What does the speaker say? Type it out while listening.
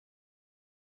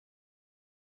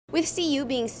With CU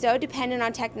being so dependent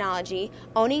on technology,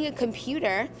 owning a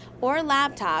computer or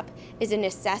laptop is a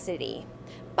necessity.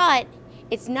 But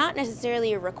it's not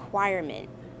necessarily a requirement.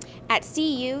 At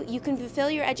CU, you can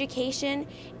fulfill your education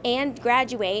and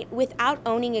graduate without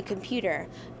owning a computer.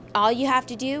 All you have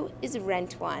to do is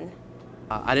rent one.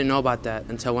 I didn't know about that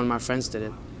until one of my friends did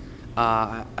it.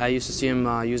 I used to see him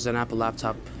use an Apple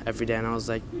laptop every day, and I was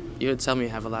like, you would tell me you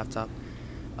have a laptop.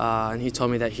 And he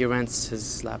told me that he rents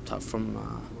his laptop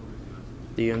from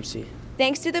the UMC.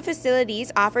 Thanks to the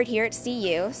facilities offered here at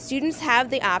CU, students have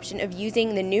the option of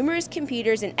using the numerous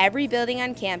computers in every building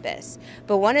on campus.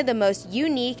 But one of the most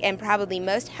unique and probably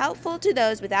most helpful to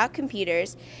those without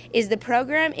computers is the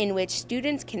program in which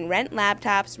students can rent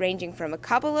laptops ranging from a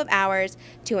couple of hours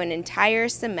to an entire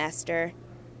semester.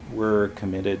 We're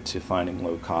committed to finding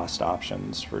low-cost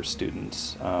options for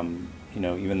students.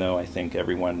 Even though I think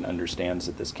everyone understands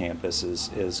that this campus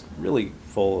is really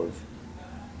full of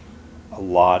a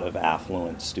lot of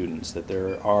affluent students, that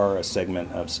there are a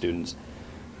segment of students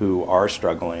who are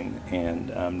struggling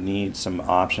and need some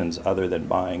options other than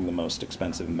buying the most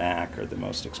expensive Mac or the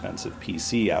most expensive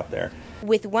PC out there.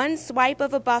 With one swipe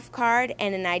of a Buff card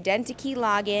and an Identikey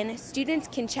login, students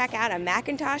can check out a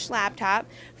Macintosh laptop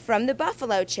from the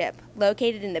Buffalo Chip,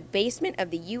 located in the basement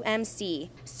of the UMC.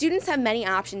 Students have many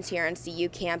options here on CU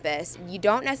campus. You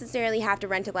don't necessarily have to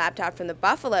rent a laptop from the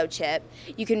Buffalo Chip.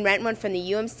 You can rent one from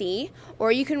the UMC,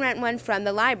 or you can rent one from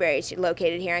the library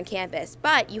located here on campus.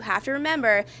 But you have to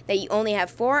remember that you only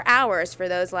have 4 hours for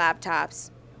those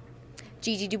laptops.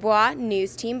 Gigi Dubois,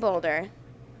 News Team Boulder.